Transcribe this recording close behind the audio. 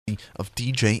of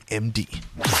DJ MD.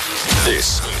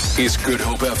 This is Good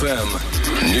Hope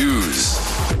FM News.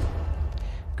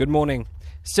 Good morning.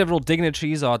 Several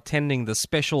dignitaries are attending the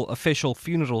special official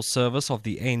funeral service of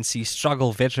the ANC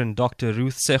struggle veteran Dr.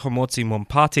 Ruth Segomotsi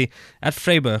Mompati at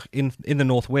Vryburg in the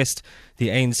northwest. The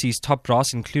ANC's top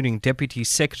brass, including Deputy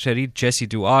Secretary Jesse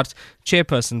Duarte,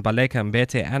 Chairperson Baleka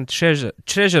Mbete and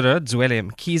Treasurer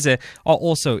Zwele Mkhize are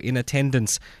also in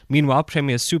attendance. Meanwhile,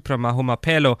 Premier Supra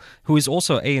Mahumapelo, who is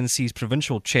also ANC's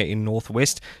provincial chair in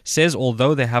Northwest, says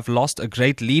although they have lost a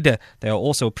great leader, they are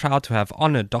also proud to have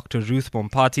honoured Dr. Ruth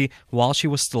Mompati while she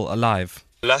was still alive.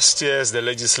 Last year, as the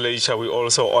legislature, we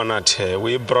also honoured her.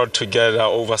 We brought together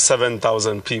over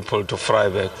 7,000 people to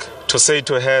Vryburg to say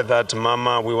to her that,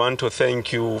 Mama, we want to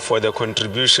thank you for the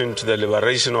contribution to the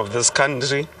liberation of this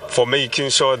country, for making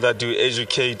sure that you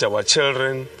educate our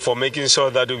children, for making sure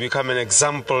that we become an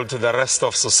example to the rest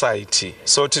of society.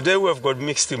 So today we have got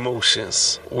mixed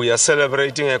emotions. We are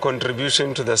celebrating her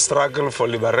contribution to the struggle for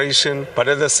liberation, but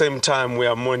at the same time we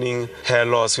are mourning her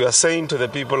loss. We are saying to the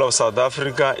people of South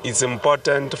Africa, it's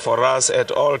important for us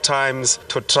at all times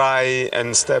to try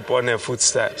and step on her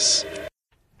footsteps.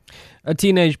 A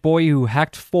teenage boy who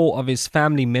hacked 4 of his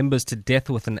family members to death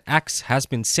with an axe has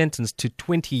been sentenced to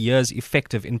 20 years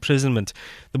effective imprisonment.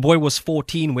 The boy was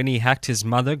 14 when he hacked his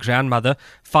mother, grandmother,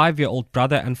 5-year-old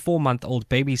brother and 4-month-old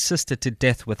baby sister to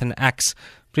death with an axe.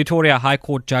 Pretoria High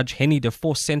Court Judge Henny de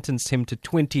Vos sentenced him to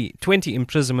 20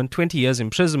 years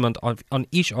imprisonment on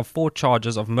each of 4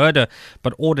 charges of murder,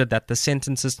 but ordered that the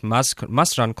sentences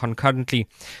must run concurrently.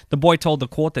 The boy told the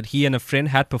court that he and a friend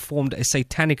had performed a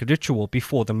satanic ritual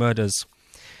before the murders.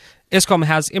 Eskom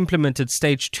has implemented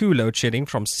Stage 2 load shedding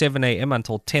from 7 a.m.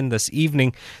 until 10 this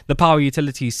evening. The power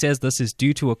utility says this is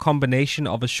due to a combination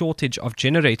of a shortage of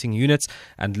generating units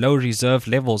and low reserve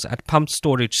levels at pumped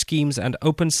storage schemes and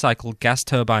open-cycle gas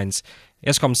turbines.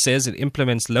 Eskom says it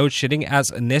implements load shedding as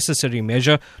a necessary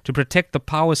measure to protect the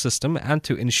power system and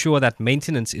to ensure that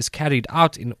maintenance is carried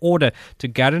out in order to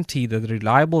guarantee that the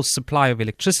reliable supply of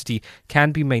electricity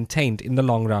can be maintained in the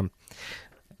long run.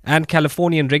 And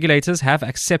Californian regulators have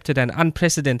accepted an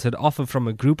unprecedented offer from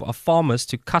a group of farmers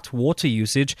to cut water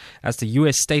usage as the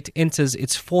U.S. state enters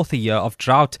its 4th year of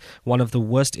drought, one of the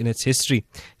worst in its history.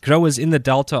 Growers in the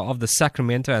delta of the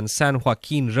Sacramento and San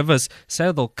Joaquin rivers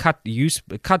say they'll cut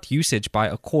usage by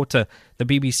a quarter. The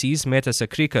BBC's Meta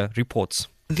Sakrika reports.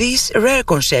 This rare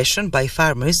concession by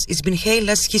farmers is been hailed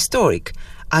as historic,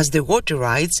 as the water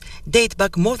rights date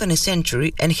back more than a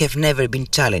century and have never been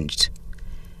challenged.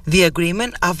 The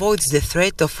agreement avoids the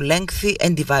threat of lengthy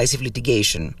and divisive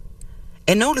litigation.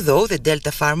 And although the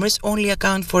Delta farmers only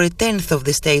account for 1/10 of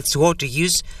the state's water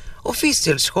use,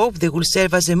 officials hope they will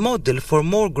serve as a model for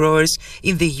more growers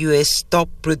in the U.S. top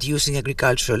producing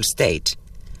agricultural state.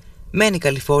 Many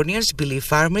Californians believe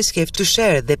farmers have to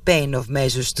share the pain of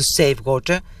measures to save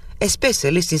water,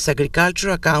 especially since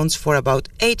agriculture accounts for about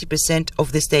 80%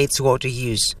 of the state's water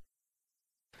use.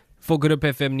 For Good Hope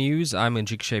FM News, I'm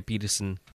Njikshe Peterson.